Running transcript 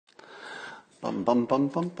Bum bum bum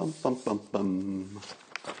bum bum bum bum bum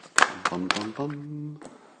bum bum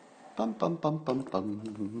bum bum bum bum bum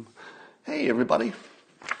bum. Hey everybody,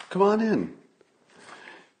 come on in.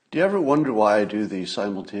 Do you ever wonder why I do the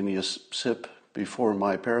simultaneous sip before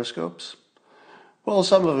my periscopes? Well,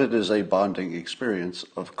 some of it is a bonding experience,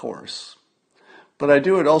 of course. But I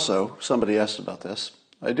do it also, somebody asked about this,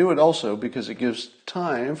 I do it also because it gives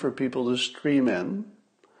time for people to stream in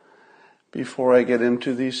before I get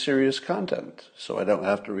into the serious content, so I don't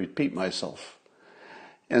have to repeat myself.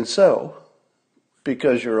 And so,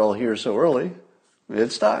 because you're all here so early,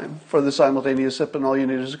 it's time for the simultaneous sip, and all you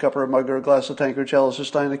need is a cup or a mug or a glass, a tankard, chalice, a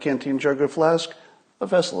stein, a canteen, jug or flask, a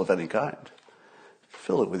vessel of any kind.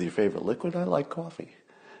 Fill it with your favorite liquid. I like coffee.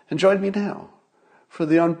 And join me now for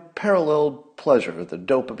the unparalleled pleasure, the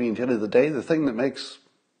dopamine hit of the day, the thing that makes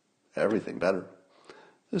everything better.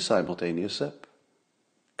 The simultaneous sip.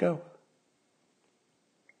 Go.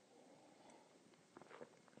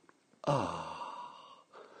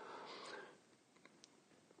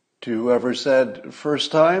 To whoever said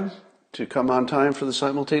first time to come on time for the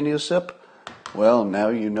simultaneous sip, well, now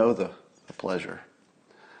you know the pleasure.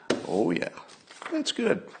 Oh yeah, that's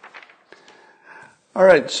good. All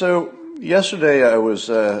right, so yesterday I was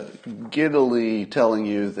giddily telling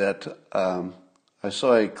you that I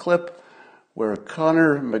saw a clip where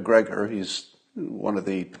Conor McGregor, he's one of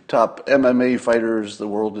the top MMA fighters the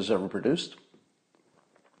world has ever produced,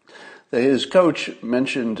 his coach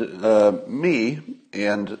mentioned me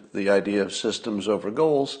and the idea of systems over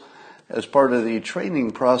goals as part of the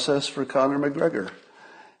training process for Conor McGregor.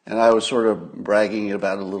 And I was sort of bragging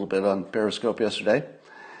about it a little bit on Periscope yesterday,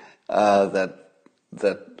 that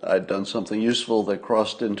I'd done something useful that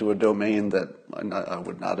crossed into a domain that I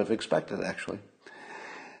would not have expected, actually.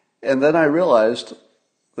 And then I realized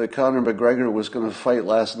that Conor McGregor was going to fight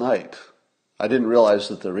last night. I didn't realize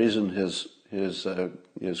that the reason his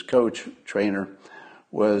coach, trainer,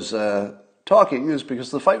 was talking is because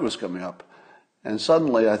the fight was coming up. And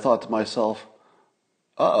suddenly I thought to myself,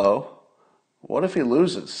 uh-oh, what if he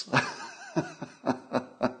loses?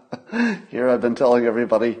 Here I've been telling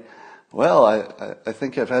everybody, well, I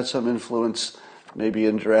think I've had some influence, maybe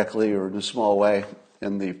indirectly or in a small way,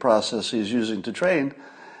 in the process he's using to train.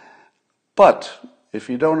 But if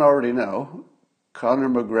you don't already know, Conor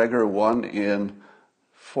McGregor won in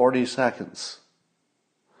 40 seconds.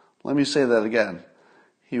 Let me say that again.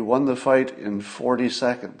 He won the fight in 40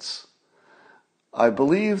 seconds. I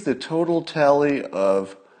believe the total tally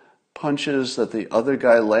of punches that the other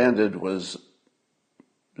guy landed was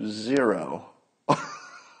 0.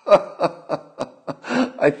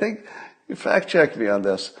 I think, fact check me on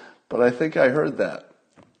this, but I think I heard that.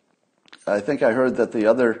 I think I heard that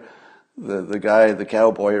the guy, the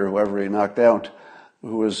cowboy or whoever he knocked out,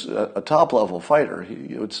 who was a top-level fighter.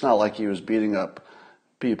 It's not like he was beating up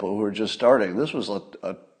people who were just starting. This was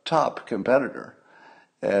a top competitor.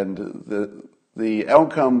 And the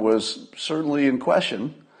outcome was certainly in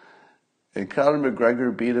question. And Conor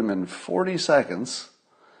McGregor beat him in 40 seconds,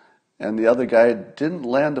 and the other guy didn't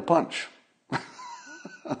land a punch.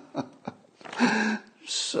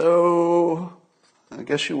 So I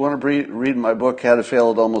guess you want to read my book, How to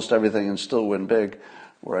Fail at Almost Everything and Still Win Big,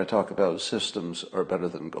 where I talk about systems are better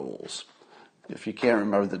than goals. If you can't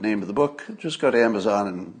remember the name of the book, just go to Amazon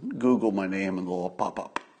and Google my name and it'll pop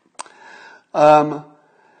up.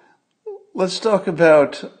 Let's talk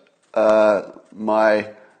about my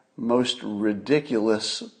most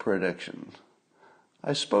ridiculous prediction.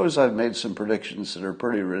 I suppose I've made some predictions that are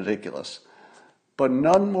pretty ridiculous, but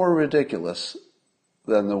none more ridiculous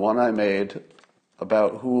than the one I made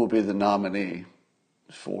about who will be the nominee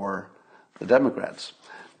for the Democrats.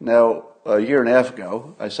 Now, a year and a half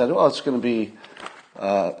ago, I said, well, it's going to be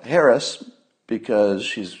Harris because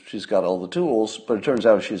she's got all the tools, but it turns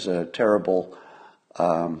out she's a terrible,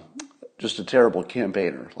 just a terrible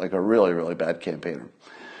campaigner, like a really, really bad campaigner.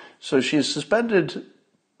 So she's suspended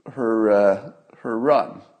her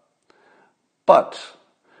run. But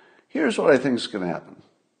here's what I think is going to happen.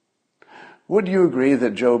 Would you agree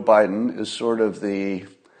that Joe Biden is sort of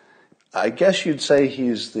I guess you'd say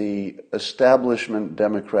he's the establishment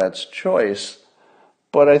Democrats' choice,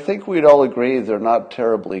 but I think we'd all agree they're not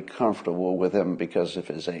terribly comfortable with him because of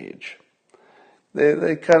his age.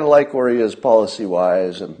 They kind of like where he is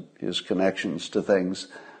policy-wise and his connections to things,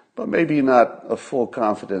 but maybe not a full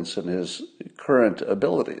confidence in his current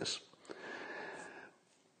abilities.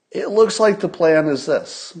 It looks like the plan is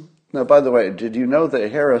this. Now, by the way, did you know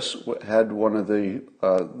that Harris had one of the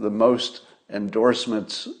most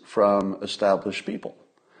endorsements from established people?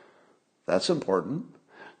 That's important.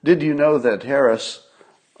 Did you know that Harris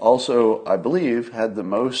also, I believe, had the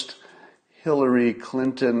most Hillary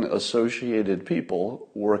Clinton associated people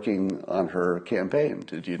working on her campaign.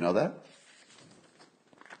 Did you know that?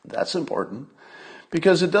 That's important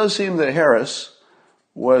because it does seem that Harris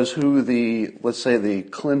was who let's say the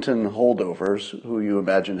Clinton holdovers, who you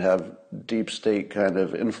imagine have deep state kind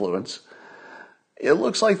of influence, it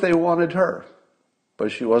looks like they wanted her,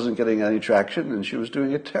 but she wasn't getting any traction and she was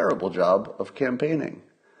doing a terrible job of campaigning.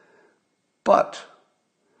 But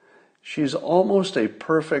she's almost a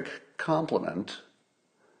perfect complement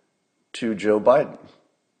to Joe Biden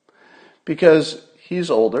because he's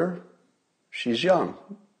older, she's young.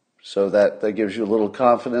 So that gives you a little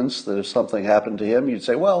confidence that if something happened to him, you'd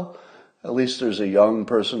say, well, at least there's a young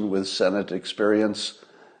person with Senate experience.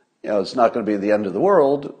 It's not going to be the end of the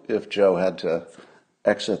world if Joe had to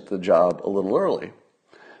exit the job a little early.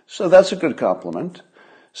 So that's a good compliment.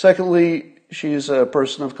 Secondly, she's a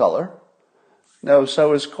person of color. Now,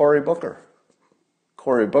 so is Cory Booker.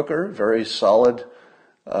 Cory Booker, very solid,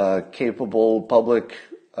 capable public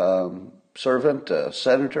servant,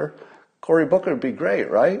 senator. Cory Booker would be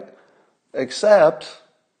great, right? Except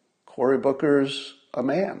Cory Booker's a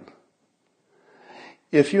man.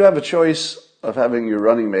 If you have a choice of having your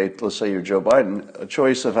running mate, let's say you're Joe Biden, a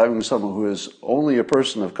choice of having someone who is only a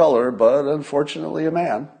person of color, but unfortunately a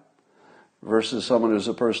man, versus someone who's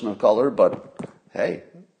a person of color, but hey,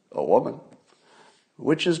 a woman.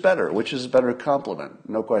 Which is better? Which is a better compliment?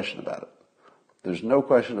 No question about it. There's no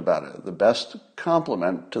question about it. The best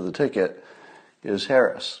compliment to the ticket is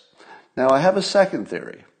Harris. Now, I have a second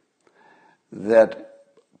theory that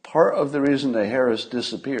part of the reason that Harris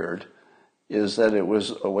disappeared is that it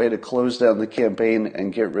was a way to close down the campaign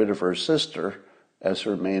and get rid of her sister as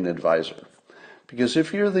her main advisor. Because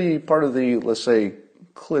if you're the part of the, let's say,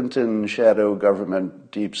 Clinton shadow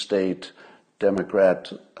government, deep state,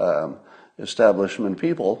 Democrat establishment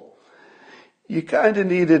people, you kind of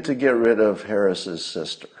needed to get rid of Harris's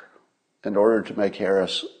sister in order to make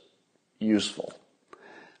Harris useful.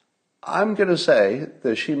 I'm going to say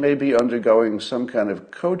that she may be undergoing some kind of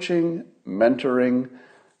coaching, mentoring,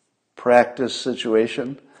 practice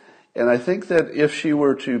situation. And I think that if she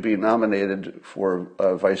were to be nominated for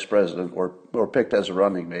vice president or picked as a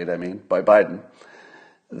running mate, by Biden,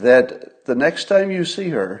 that the next time you see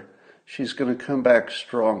her, she's going to come back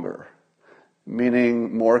stronger,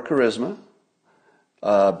 meaning more charisma,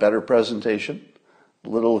 better presentation, a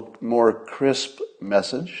little more crisp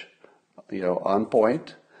message, on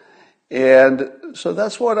point. And so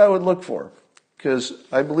that's what I would look for, because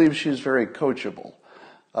I believe she's very coachable.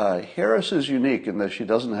 Harris is unique in that she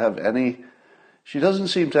doesn't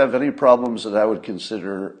seem to have any problems that I would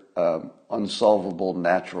consider unsolvable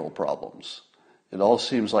natural problems. It all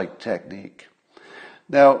seems like technique.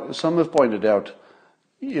 Now, some have pointed out,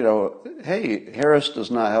 hey, Harris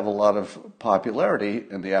does not have a lot of popularity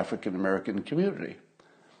in the African American community.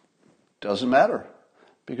 Doesn't matter,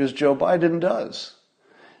 because Joe Biden does.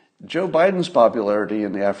 Joe Biden's popularity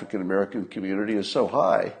in the African American community is so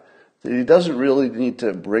high that he doesn't really need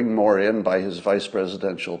to bring more in by his vice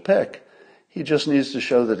presidential pick. He just needs to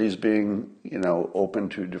show that he's being, open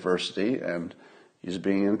to diversity and he's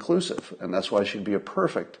being inclusive. And that's why she'd be a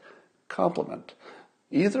perfect complement.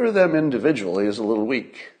 Either of them individually is a little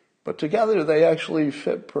weak, but together they actually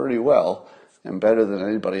fit pretty well and better than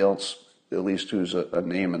anybody else, at least who's a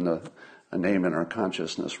name in our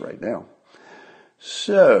consciousness right now.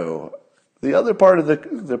 So the other part of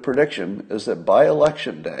the prediction is that by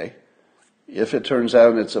election day, if it turns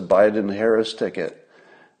out it's a Biden-Harris ticket,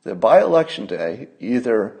 that by election day,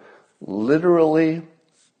 either literally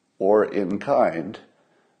or in kind,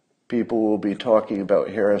 people will be talking about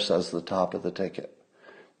Harris as the top of the ticket.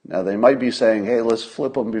 Now, they might be saying, hey, let's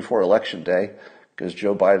flip him before election day because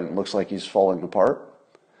Joe Biden looks like he's falling apart.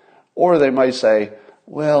 Or they might say,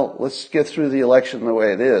 well, let's get through the election the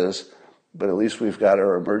way it is, but at least we've got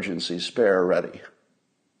our emergency spare ready.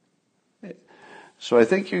 So I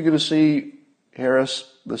think you're going to see Harris.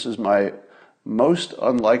 This is my most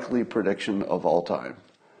unlikely prediction of all time.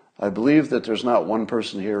 I believe that there's not one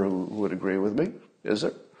person here who would agree with me, is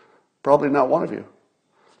there? Probably not one of you.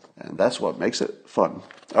 And that's what makes it fun.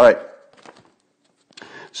 All right.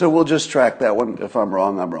 So we'll just track that one. If I'm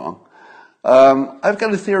wrong, I'm wrong. I've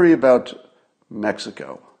got a theory about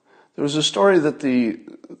Mexico. There was a story that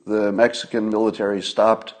the Mexican military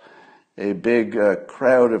stopped a big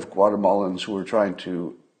crowd of Guatemalans who were trying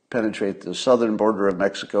to penetrate the southern border of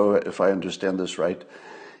Mexico, if I understand this right.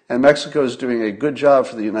 And Mexico is doing a good job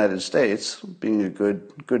for the United States, being a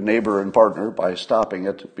good neighbor and partner by stopping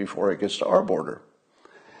it before it gets to our border.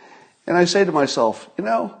 And I say to myself,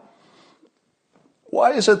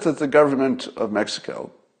 why is it that the government of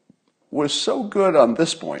Mexico was so good on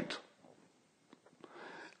this point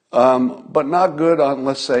but not good on,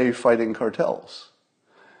 let's say, fighting cartels.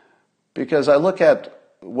 Because I look at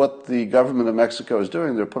what the government of Mexico is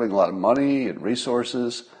doing. They're putting a lot of money and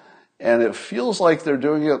resources, and it feels like they're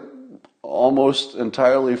doing it almost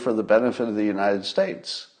entirely for the benefit of the United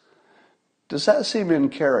States. Does that seem in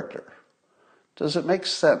character? Does it make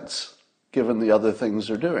sense given the other things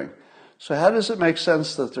they're doing? So how does it make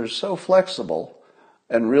sense that they're so flexible,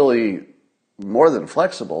 and really more than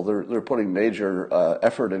flexible, they're putting major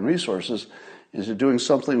effort and resources into doing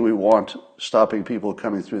something we want, stopping people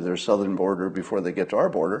coming through their southern border before they get to our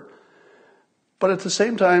border. But at the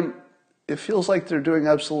same time, it feels like they're doing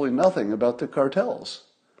absolutely nothing about the cartels,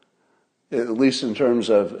 at least in terms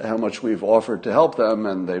of how much we've offered to help them,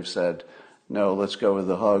 and they've said, no, let's go with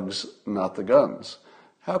the hugs, not the guns.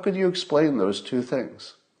 How could you explain those two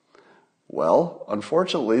things? Well,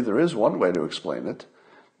 unfortunately, there is one way to explain it.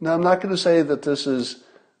 Now, I'm not going to say that this is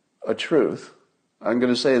a truth. I'm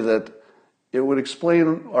going to say that it would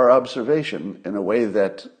explain our observation in a way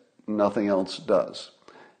that nothing else does.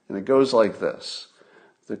 And it goes like this.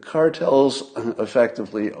 The cartels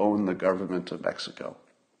effectively own the government of Mexico.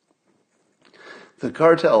 The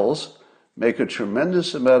cartels make a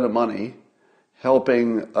tremendous amount of money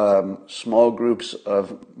helping small groups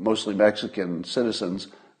of mostly Mexican citizens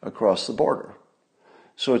across the border.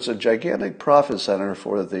 So it's a gigantic profit center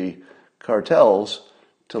for the cartels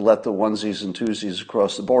to let the onesies and twosies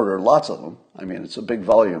across the border, lots of them. I mean, it's a big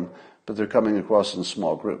volume, but they're coming across in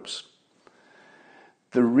small groups.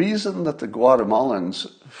 The reason that the Guatemalans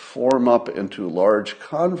form up into large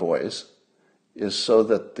convoys is so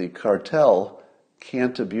that the cartel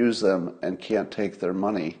can't abuse them and can't take their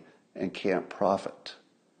money and can't profit.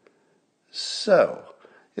 So,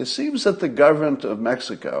 it seems that the government of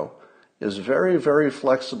Mexico is very, very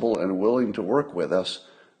flexible and willing to work with us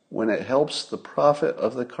when it helps the profit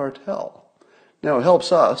of the cartel. Now, it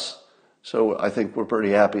helps us, so I think we're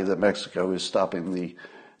pretty happy that Mexico is stopping the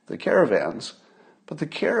caravans, but the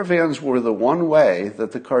caravans were the one way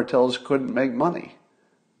that the cartels couldn't make money,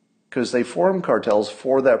 because they formed cartels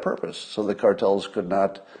for that purpose, so the cartels could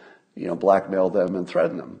not, blackmail them and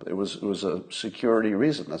threaten them. It was a security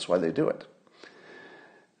reason. That's why they do it.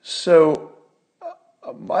 So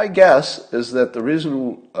my guess is that the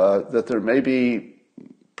reason that there may be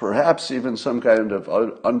perhaps even some kind of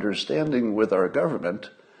understanding with our government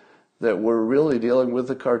that we're really dealing with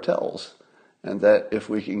the cartels, and that if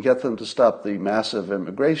we can get them to stop the massive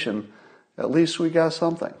immigration, at least we got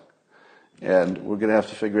something. And we're going to have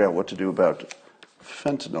to figure out what to do about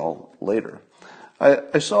fentanyl later.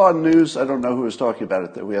 I saw on news, I don't know who was talking about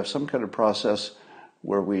it, that we have some kind of process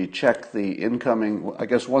where we check the incoming, I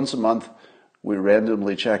guess once a month, we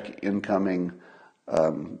randomly check incoming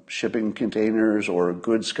shipping containers or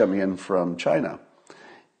goods coming in from China.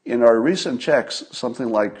 In our recent checks, something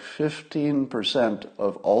like 15%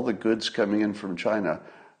 of all the goods coming in from China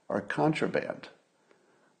are contraband.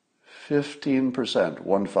 15%,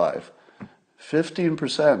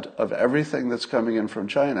 15% of everything that's coming in from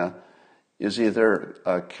China is either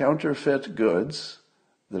counterfeit goods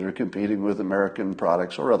that are competing with American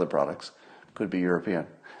products or other products, could be European,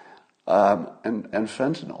 and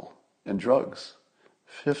fentanyl and drugs.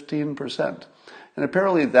 15%. And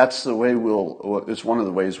apparently that's the way it's one of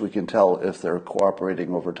the ways we can tell if they're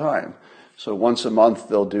cooperating over time. So once a month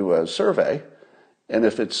they'll do a survey, and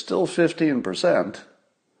if it's still 15%,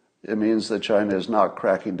 it means that China is not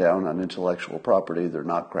cracking down on intellectual property, they're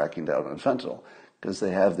not cracking down on fentanyl, because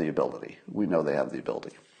they have the ability. We know they have the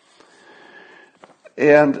ability.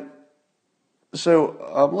 And so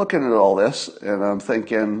I'm looking at all this, and I'm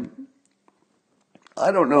thinking,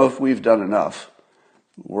 I don't know if we've done enough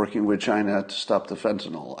working with China to stop the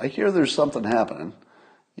fentanyl. I hear there's something happening,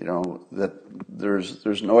 that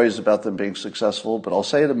there's noise about them being successful, but I'll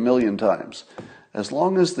say it 1,000,000 times. As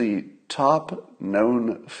long as the top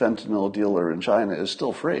known fentanyl dealer in China is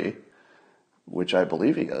still free, which I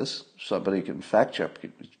believe he is, somebody can fact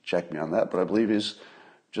check me on that, but I believe he's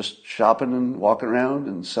just shopping and walking around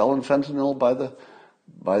and selling fentanyl by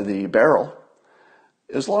the barrel.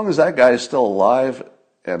 As long as that guy is still alive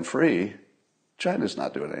and free, China's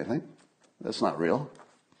not doing anything. That's not real.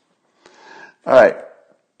 All right.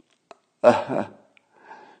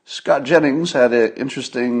 Scott Jennings had an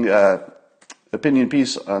interesting opinion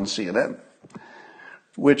piece on CNN,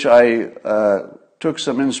 which I took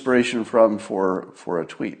some inspiration from for a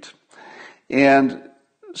tweet. And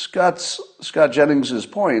Scott Jennings'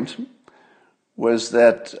 point was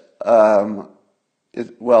that,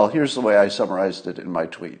 here's the way I summarized it in my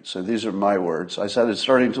tweet. So these are my words. I said it's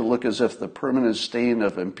starting to look as if the permanent stain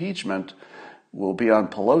of impeachment will be on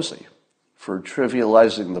Pelosi for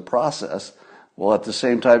trivializing the process while at the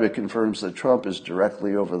same time it confirms that Trump is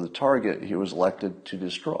directly over the target he was elected to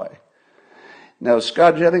destroy. Now,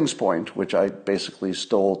 Scott Jennings' point, which I basically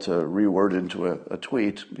stole to reword into a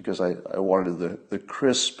tweet because I wanted the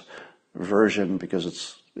crisp version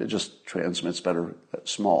because it just transmits better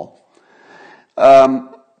small.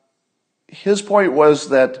 His point was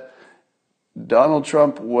that Donald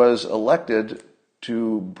Trump was elected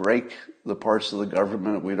to break the parts of the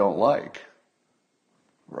government we don't like,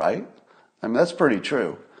 right? I mean, that's pretty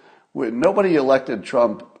true. Nobody elected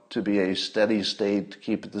Trump to be a steady state, to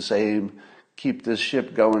keep it the same, keep this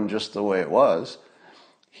ship going just the way it was.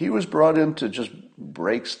 He was brought in to just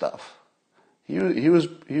break stuff. He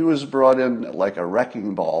was brought in like a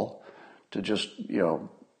wrecking ball to just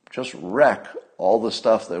wreck all the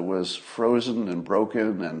stuff that was frozen and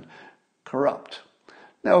broken and corrupt.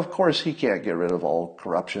 Now, of course, he can't get rid of all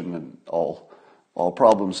corruption and all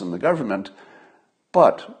problems in the government,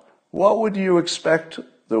 but what would you expect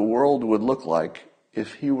the world would look like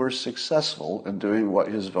if he were successful in doing what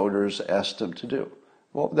his voters asked him to do?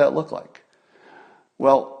 What would that look like?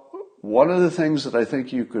 Well, one of the things that I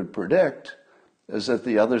think you could predict is that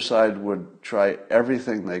the other side would try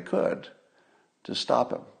everything they could to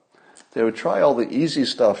stop him. They would try all the easy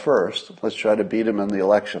stuff first. Let's try to beat him in the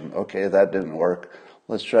election. Okay, that didn't work.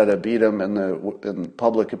 Let's try to beat him in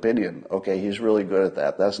public opinion. Okay, he's really good at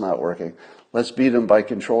that. That's not working. Let's beat him by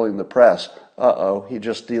controlling the press. Uh-oh, he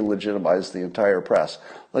just delegitimized the entire press.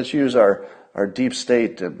 Let's use our deep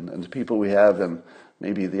state and the people we have in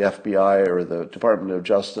maybe the FBI or the Department of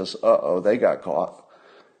Justice. Uh-oh, they got caught.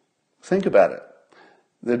 Think about it.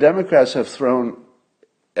 The Democrats have thrown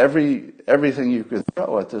everything you could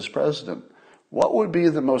throw at this president. What would be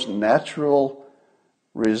the most natural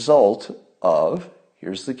result of,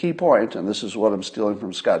 here's the key point, and this is what I'm stealing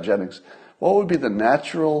from Scott Jennings, what would be the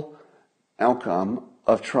natural outcome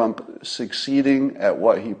of Trump succeeding at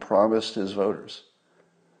what he promised his voters?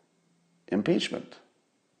 Impeachment.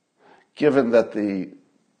 Given that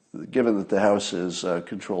the House is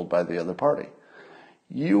controlled by the other party.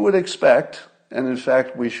 You would expect, and in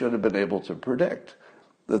fact we should have been able to predict,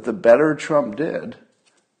 that the better Trump did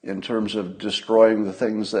in terms of destroying the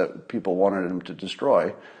things that people wanted him to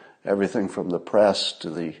destroy, everything from the press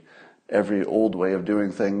to every old way of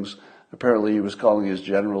doing things. Apparently he was calling his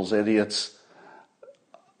generals idiots.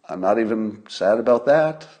 I'm not even sad about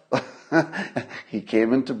that. He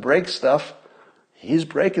came in to break stuff. He's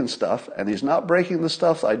breaking stuff, and he's not breaking the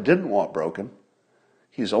stuff I didn't want broken.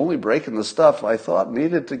 He's only breaking the stuff I thought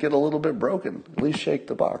needed to get a little bit broken. At least shake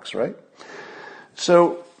the box, right?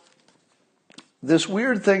 So this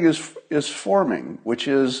weird thing is forming, which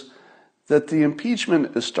is that the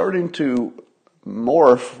impeachment is starting to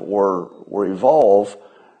morph or evolve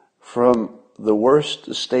from the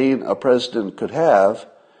worst stain a president could have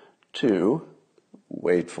to,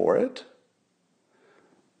 wait for it,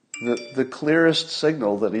 the clearest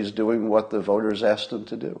signal that he's doing what the voters asked him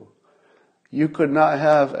to do. You could not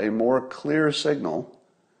have a more clear signal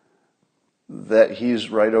that he's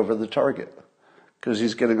right over the target because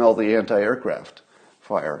he's getting all the anti-aircraft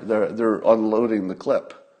fire. They're unloading the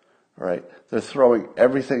clip, right? They're throwing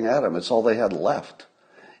everything at him. It's all they had left.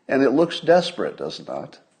 And it looks desperate, does it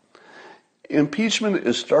not? Impeachment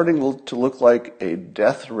is starting to look like a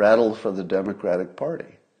death rattle for the Democratic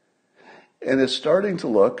Party. And it's starting to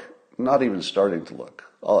look, not even starting to look.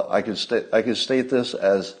 I can state this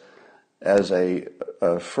as a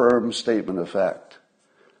firm statement of fact.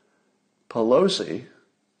 Pelosi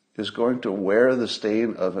is going to wear the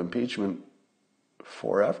stain of impeachment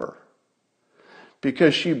forever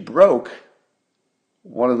because she broke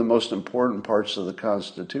one of the most important parts of the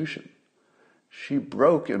Constitution. She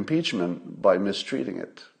broke impeachment by mistreating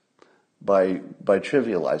it, by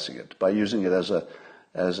trivializing it, by using it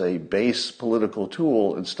as a base political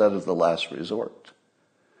tool instead of the last resort.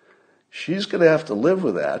 She's going to have to live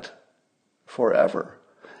with that forever.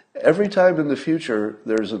 Every time in the future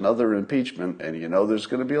there's another impeachment, and you know there's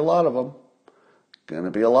going to be a lot of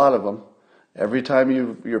them. Every time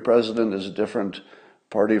your president is a different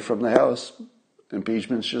party from the House,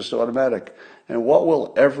 impeachment's just automatic. And what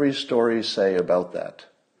will every story say about that?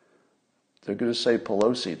 They're going to say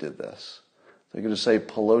Pelosi did this. They're going to say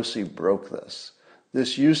Pelosi broke this.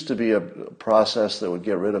 This used to be a process that would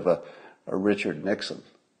get rid of a Richard Nixon.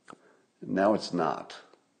 Now it's not.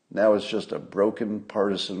 Now it's just a broken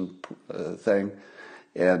partisan thing.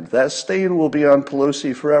 And that stain will be on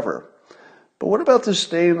Pelosi forever. But what about the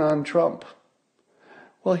stain on Trump?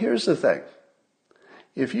 Well, here's the thing.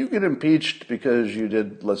 If you get impeached because you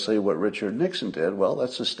did, let's say, what Richard Nixon did, well,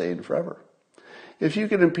 that's a stain forever. If you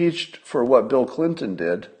get impeached for what Bill Clinton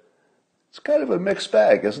did, it's kind of a mixed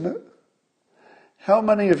bag, isn't it? How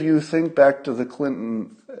many of you think back to the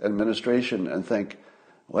Clinton administration and think,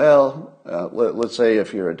 well, let's say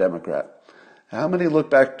if you're a Democrat, how many look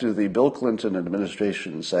back to the Bill Clinton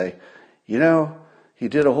administration and say, you know, he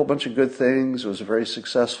did a whole bunch of good things. It was a very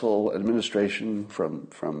successful administration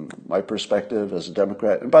from my perspective as a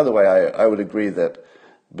Democrat. And by the way, I would agree that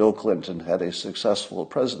Bill Clinton had a successful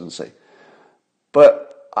presidency.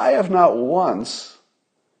 But I have not once,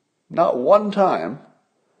 not one time,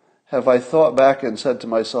 have I thought back and said to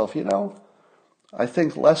myself, you know, I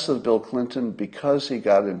think less of Bill Clinton because he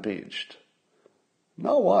got impeached.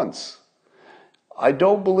 Not once. I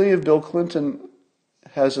don't believe Bill Clinton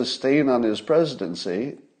has a stain on his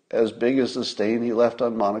presidency as big as the stain he left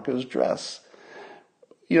on Monica's dress.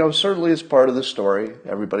 You know, certainly it's part of the story.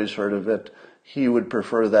 Everybody's heard of it. He would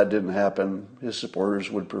prefer that didn't happen. His supporters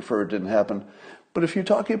would prefer it didn't happen. But if you're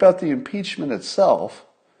talking about the impeachment itself,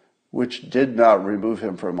 which did not remove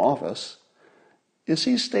him from office, is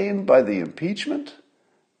he stained by the impeachment?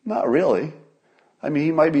 Not really. I mean,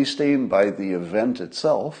 he might be stained by the event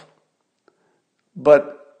itself,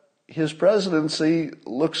 but his presidency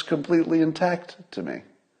looks completely intact to me.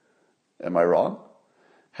 Am I wrong?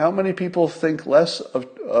 How many people think less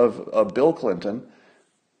of Bill Clinton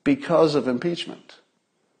because of impeachment?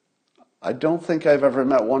 I don't think I've ever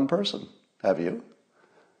met one person. Have you?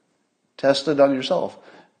 Test it on yourself.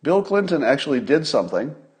 Bill Clinton actually did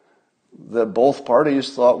something that both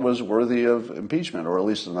parties thought was worthy of impeachment, or at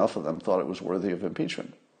least enough of them thought it was worthy of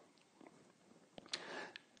impeachment.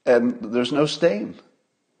 And there's no stain.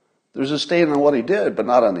 There's a stain on what he did, but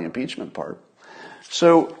not on the impeachment part.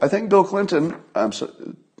 So I think Bill Clinton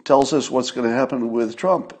tells us what's going to happen with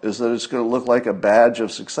Trump is that it's going to look like a badge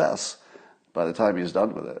of success by the time he's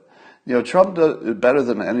done with it. You know, Trump does better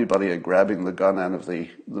than anybody at grabbing the gun out of the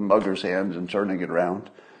mugger's hand and turning it around.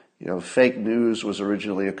 You know, fake news was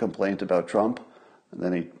originally a complaint about Trump, and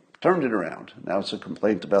then he turned it around. Now it's a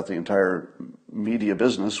complaint about the entire media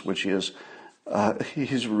business, which he's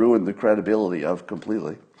ruined the credibility of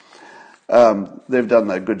completely. They've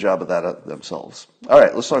done a good job of that themselves. All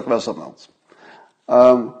right, let's talk about something else.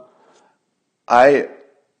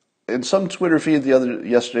 In some Twitter feed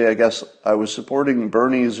yesterday, I guess, I was supporting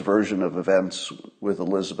Bernie's version of events with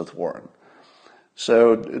Elizabeth Warren.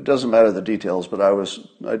 So it doesn't matter the details, but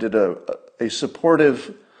I did a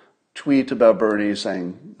supportive tweet about Bernie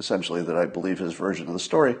saying essentially that I believe his version of the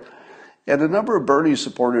story. And a number of Bernie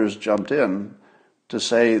supporters jumped in to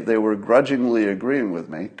say they were grudgingly agreeing with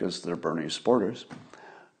me because they're Bernie supporters,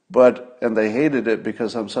 and they hated it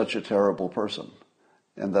because I'm such a terrible person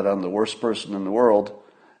and that I'm the worst person in the world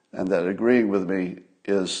and that agreeing with me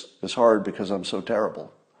is hard because I'm so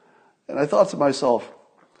terrible. And I thought to myself,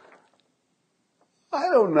 I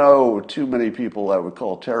don't know too many people I would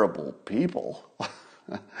call terrible people.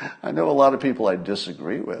 I know a lot of people I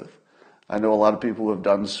disagree with. I know a lot of people who have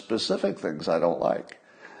done specific things I don't like.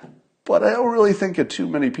 But I don't really think of too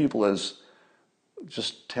many people as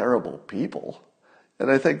just terrible people. And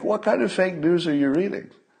I think, what kind of fake news are you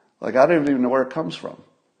reading? Like, I don't even know where it comes from.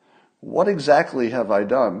 What exactly have I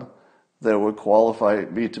done that would qualify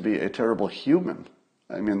me to be a terrible human?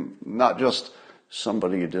 I mean, not just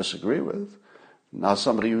somebody you disagree with. Not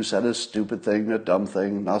somebody who said a stupid thing, a dumb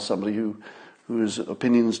thing, not somebody whose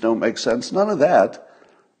opinions don't make sense, none of that,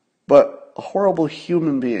 but a horrible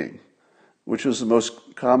human being, which was the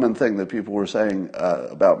most common thing that people were saying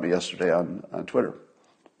about me yesterday on Twitter,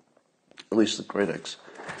 at least the critics.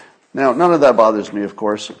 Now, none of that bothers me, of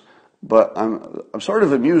course, but I'm sort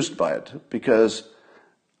of amused by it because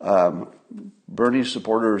Bernie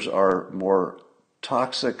supporters are more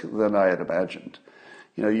toxic than I had imagined.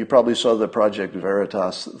 You know, you probably saw the Project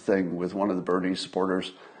Veritas thing with one of the Bernie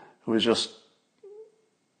supporters who was just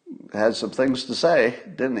had some things to say,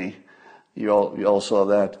 didn't he? You all saw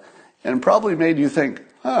that. And probably made you think,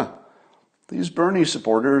 these Bernie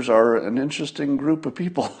supporters are an interesting group of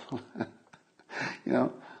people. You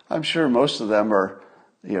know, I'm sure most of them are,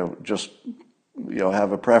 just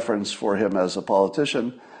have a preference for him as a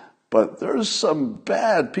politician. But there's some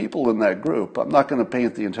bad people in that group. I'm not going to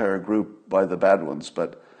paint the entire group by the bad ones,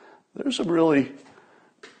 but there's some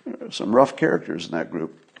rough characters in that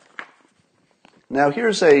group. Now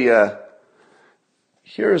here's a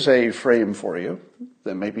frame for you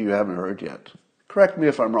that maybe you haven't heard yet. Correct me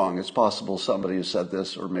if I'm wrong. It's possible somebody has said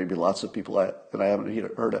this, or maybe lots of people that I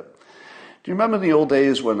haven't heard it. Do you remember the old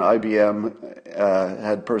days when IBM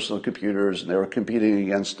had personal computers and they were competing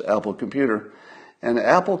against Apple Computer? And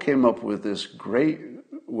Apple came up with this great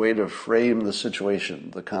way to frame the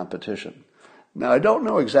situation, the competition. Now, I don't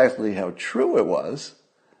know exactly how true it was,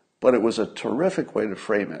 but it was a terrific way to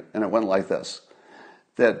frame it. And it went like this.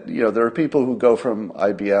 that, there are people who go from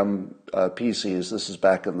IBM PCs, this is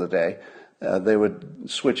back in the day, they would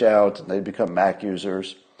switch out and they'd become Mac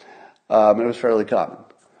users. It was fairly common.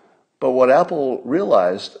 But what Apple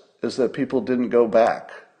realized is that people didn't go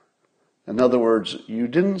back. In other words, you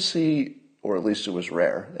didn't see, or at least it was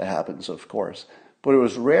rare, it happens of course, but it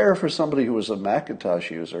was rare for somebody who was a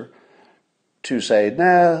Macintosh user to say,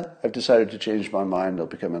 nah, I've decided to change my mind, I'll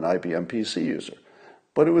become an IBM PC user.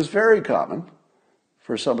 But it was very common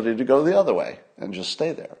for somebody to go the other way and just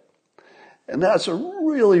stay there. And that's a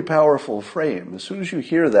really powerful frame. As soon as you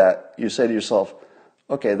hear that, you say to yourself,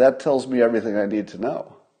 okay, that tells me everything I need to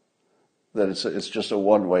know, that it's just a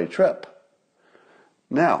one-way trip.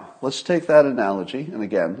 Now, let's take that analogy, and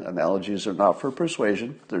again, analogies are not for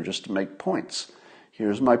persuasion, they're just to make points.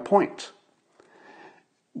 Here's my point.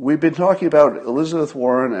 We've been talking about Elizabeth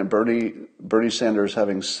Warren and Bernie Sanders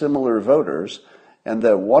having similar voters, and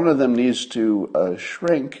that one of them needs to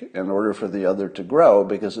shrink in order for the other to grow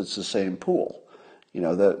because it's the same pool.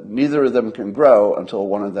 That neither of them can grow until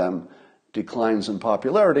one of them declines in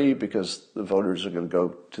popularity because the voters are going to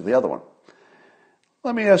go to the other one.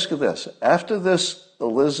 Let me ask you this. After this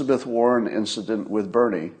Elizabeth Warren incident with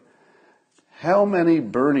Bernie, how many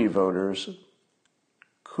Bernie voters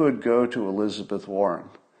could go to Elizabeth Warren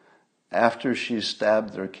after she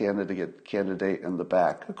stabbed their candidate in the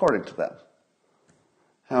back, according to them?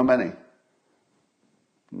 How many?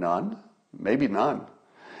 None? Maybe none.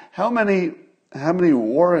 How many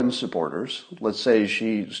Warren supporters, let's say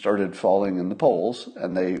she started falling in the polls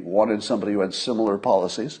and they wanted somebody who had similar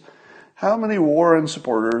policies, how many Warren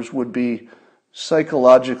supporters would be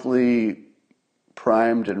psychologically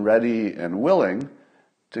primed and ready and willing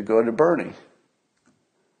to go to Bernie?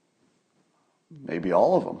 Maybe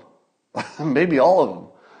all of them. Maybe all of them.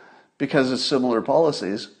 Because it's similar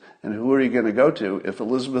policies. And who are you going to go to? If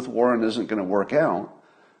Elizabeth Warren isn't going to work out,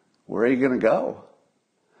 where are you going to go?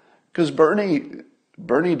 Because Bernie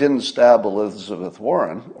didn't stab Elizabeth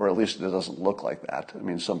Warren, or at least it doesn't look like that. I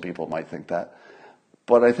mean, some people might think that.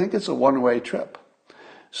 But I think it's a one-way trip.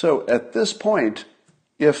 So at this point,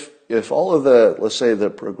 if all of the, let's say the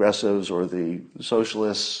progressives or the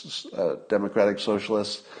socialists, democratic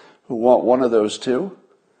socialists, who want one of those two,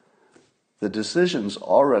 the decision's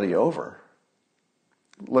already over.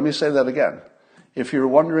 Let me say that again. If you're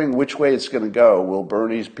wondering which way it's going to go, will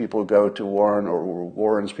Bernie's people go to Warren or will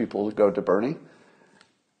Warren's people go to Bernie?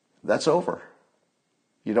 That's over.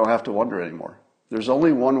 You don't have to wonder anymore. There's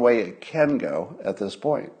only one way it can go at this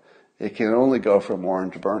point. It can only go from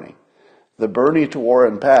Warren to Bernie. The Bernie to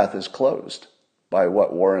Warren path is closed by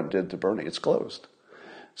what Warren did to Bernie. It's closed.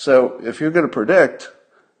 So if you're going to predict,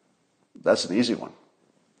 that's an easy one.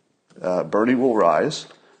 Bernie will rise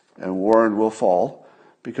and Warren will fall,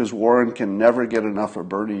 because Warren can never get enough of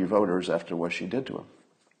Bernie voters after what she did to him.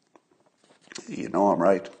 You know I'm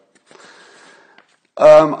right.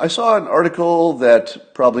 I saw an article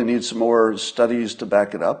that probably needs some more studies to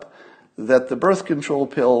back it up, that the birth control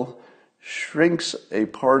pill shrinks a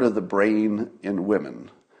part of the brain in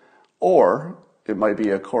women. Or it might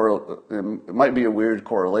be a weird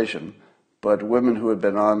correlation, but women who had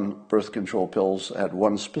been on birth control pills had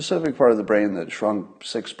one specific part of the brain that shrunk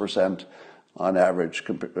 6% on average,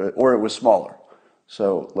 or it was smaller.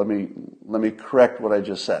 So let me correct what I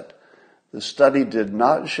just said. The study did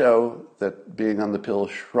not show that being on the pill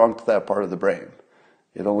shrunk that part of the brain.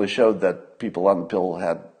 It only showed that people on the pill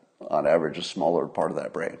had, on average, a smaller part of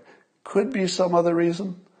that brain. Could be some other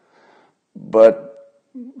reason, but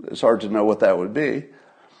it's hard to know what that would be.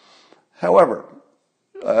 However,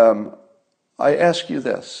 I ask you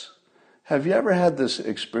this. Have you ever had this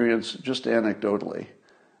experience, just anecdotally,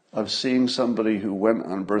 of seeing somebody who went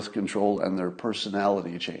on birth control and their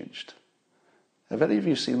personality changed? Have any of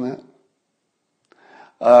you seen that?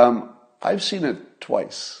 I've seen it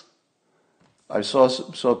twice. I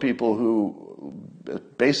saw people who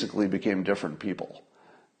basically became different people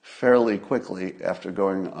fairly quickly after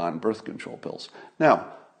going on birth control pills. Now,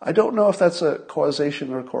 I don't know if that's a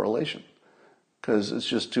causation or correlation, because it's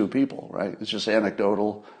just two people, right? It's just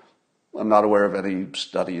anecdotal. I'm not aware of any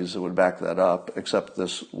studies that would back that up, except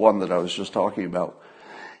this one that I was just talking about.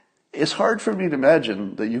 It's hard for me to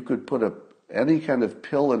imagine that you could put any kind of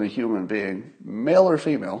pill in a human being, male or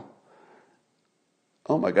female.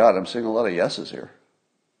 Oh my God, I'm seeing a lot of yeses here.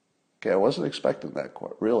 Okay, I wasn't expecting that,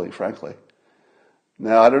 really, frankly.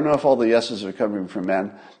 Now, I don't know if all the yeses are coming from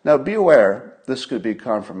men. Now, be aware, this could be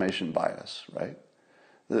confirmation bias, right?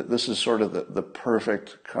 This is sort of the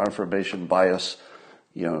perfect confirmation bias,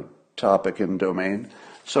 topic and domain.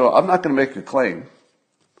 So I'm not going to make a claim.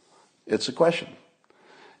 It's a question.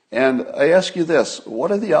 And I ask you this,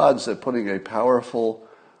 what are the odds that putting a powerful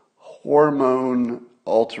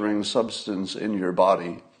hormone-altering substance in your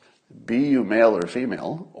body, be you male or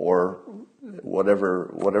female, or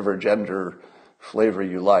whatever gender flavor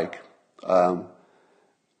you like,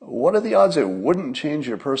 what are the odds it wouldn't change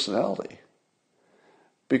your personality?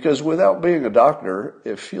 Because without being a doctor,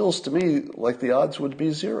 it feels to me like the odds would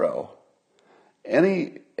be zero.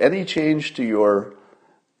 Any change to your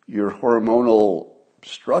hormonal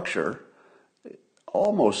structure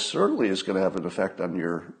almost certainly is going to have an effect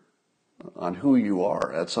on who you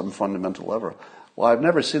are at some fundamental level. Well, I've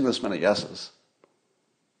never seen this many yeses.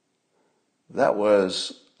 That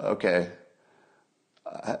was okay.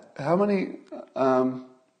 How many?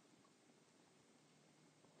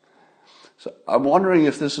 So I'm wondering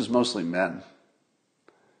if this is mostly men,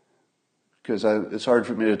 because it's hard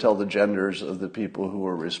for me to tell the genders of the people who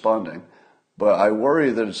are responding. But I worry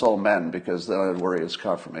that it's all men, because then I'd worry it's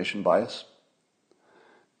confirmation bias.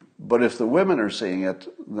 But if the women are seeing it,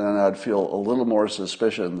 then I'd feel a little more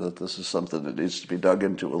suspicion that this is something that needs to be dug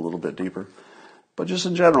into a little bit deeper. But just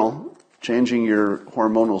in general, changing your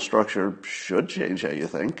hormonal structure should change how you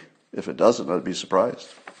think. If it doesn't, I'd be surprised.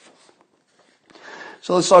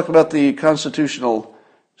 So let's talk about the constitutional,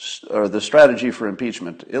 or the strategy for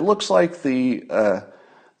impeachment. It looks like the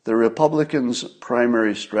Republicans'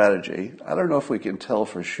 primary strategy, I don't know if we can tell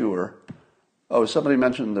for sure. Oh, somebody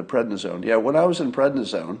mentioned the prednisone. Yeah, when I was in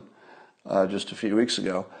prednisone just a few weeks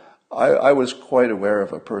ago, I was quite aware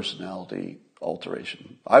of a personality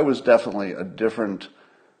alteration. I was definitely a different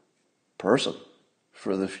person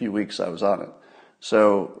for the few weeks I was on it.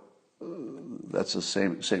 So that's the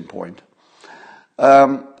same point.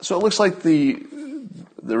 So it looks like the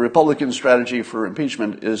Republican strategy for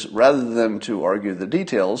impeachment is, rather than to argue the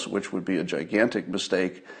details, which would be a gigantic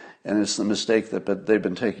mistake, and it's the mistake that they've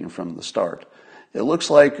been taking from the start. It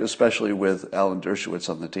looks like, especially with Alan Dershowitz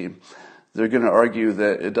on the team, they're going to argue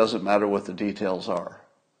that it doesn't matter what the details are,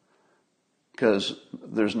 because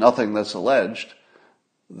there's nothing that's alleged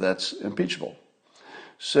that's impeachable.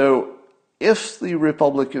 So if the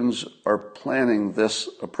Republicans are planning this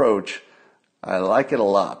approach, I like it a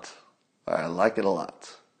lot. I like it a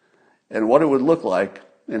lot. And what it would look like,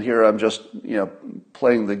 and here I'm just,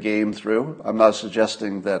 playing the game through. I'm not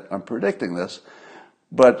suggesting that I'm predicting this,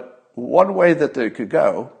 but one way that they could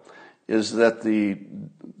go is that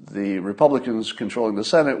the Republicans controlling the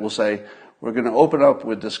Senate will say, we're going to open up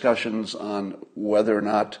with discussions on whether or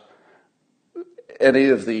not any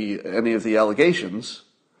of the allegations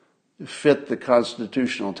fit the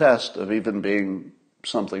constitutional test of even being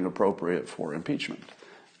something appropriate for impeachment,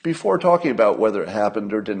 before talking about whether it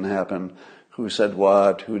happened or didn't happen, who said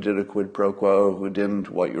what, who did a quid pro quo, who didn't,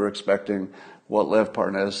 what you're expecting, what Lev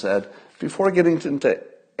Parnas said. Before getting into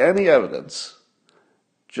any evidence,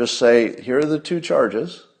 just say, here are the two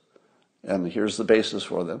charges, and here's the basis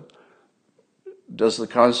for them. Does the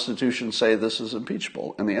Constitution say this is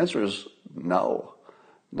impeachable? And the answer is no,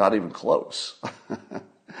 not even close.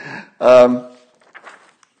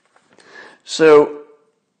 So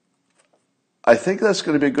I think that's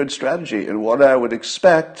going to be a good strategy. And what I would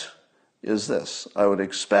expect is this. I would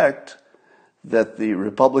expect that the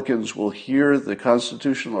Republicans will hear the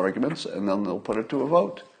constitutional arguments and then they'll put it to a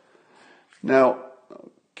vote. Now,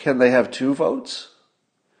 can they have two votes?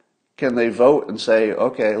 Can they vote and say,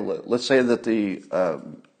 okay, let's say that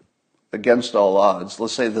against all odds,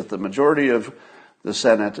 let's say that the majority of the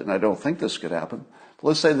Senate, and I don't think this could happen, but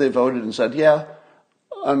let's say they voted and said, yeah,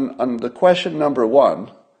 on the question number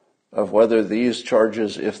one, of whether these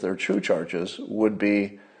charges, if they're true charges, would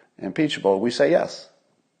be impeachable, we say yes.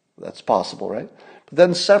 That's possible, right? But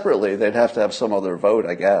then separately, they'd have to have some other vote,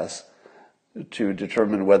 I guess, to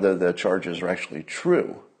determine whether the charges are actually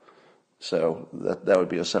true. So that would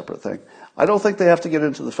be a separate thing. I don't think they have to get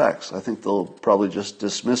into the facts. I think they'll probably just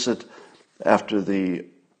dismiss it after the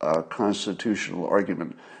constitutional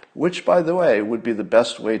argument, which, by the way, would be the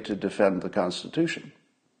best way to defend the Constitution.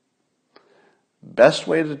 Best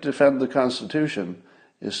way to defend the Constitution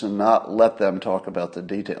is to not let them talk about the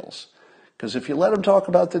details. Because if you let them talk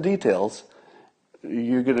about the details,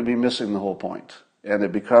 you're going to be missing the whole point. And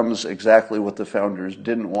it becomes exactly what the founders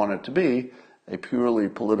didn't want it to be, a purely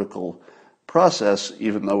political process,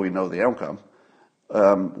 even though we know the outcome.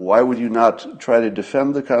 Why would you not try to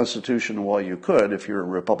defend the Constitution while you could, if you're a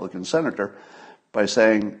Republican senator, by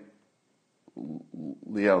saying,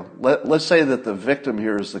 let's say that the victim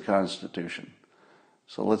here is the Constitution.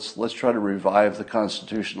 So let's try to revive the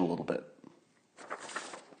Constitution a little bit.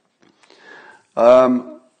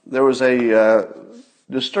 There was a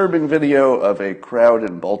disturbing video of a crowd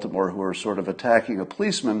in Baltimore who were sort of attacking a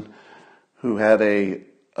policeman who had a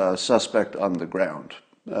a suspect on the ground.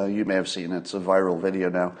 You may have seen it. It's a viral video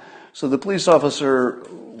now. So the police officer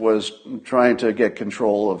was trying to get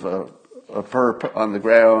control of a perp on the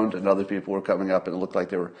ground, and other people were coming up, and it looked like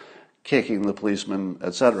they were kicking the policeman,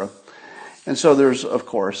 etc. And so there's, of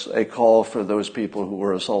course, a call for those people who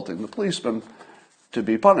were assaulting the policeman to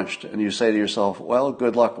be punished. And you say to yourself, well,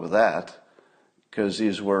 good luck with that, because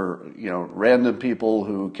these were, random people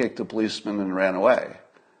who kicked the policeman and ran away.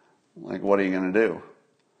 Like, what are you going to do?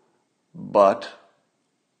 But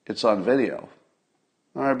it's on video.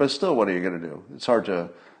 All right, but still, what are you going to do? It's hard to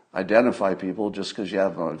identify people just because you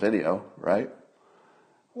have them on video, right?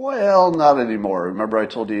 Well, not anymore. Remember I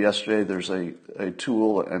told you yesterday there's a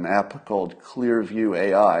tool, an app called Clearview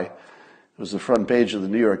AI. It was the front page of the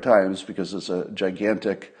New York Times because it's a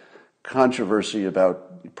gigantic controversy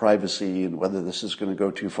about privacy and whether this is going to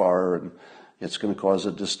go too far and it's going to cause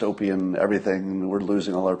a dystopian everything and we're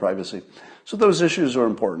losing all our privacy. So those issues are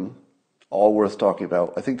important, all worth talking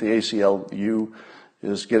about. I think the ACLU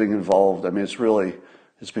is getting involved. I mean,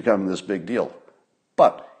 it's becoming this big deal.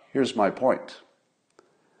 But here's my point.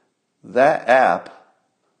 That app,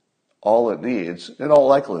 all it needs, in all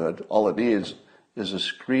likelihood, all it needs is a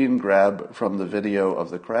screen grab from the video of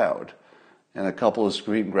the crowd and a couple of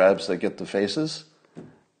screen grabs that get the faces.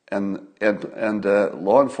 And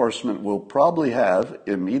law enforcement will probably have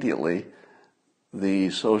immediately the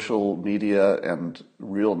social media and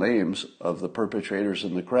real names of the perpetrators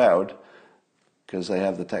in the crowd because they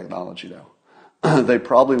have the technology now. They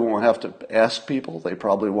probably won't have to ask people. They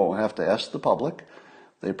probably won't have to ask the public.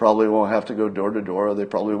 They probably won't have to go door to door. They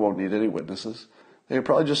probably won't need any witnesses. They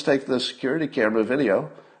probably just take the security camera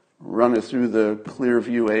video, run it through the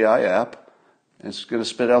Clearview AI app, and it's going to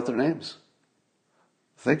spit out their names.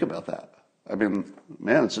 Think about that. I mean,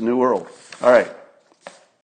 man, it's a new world. All right.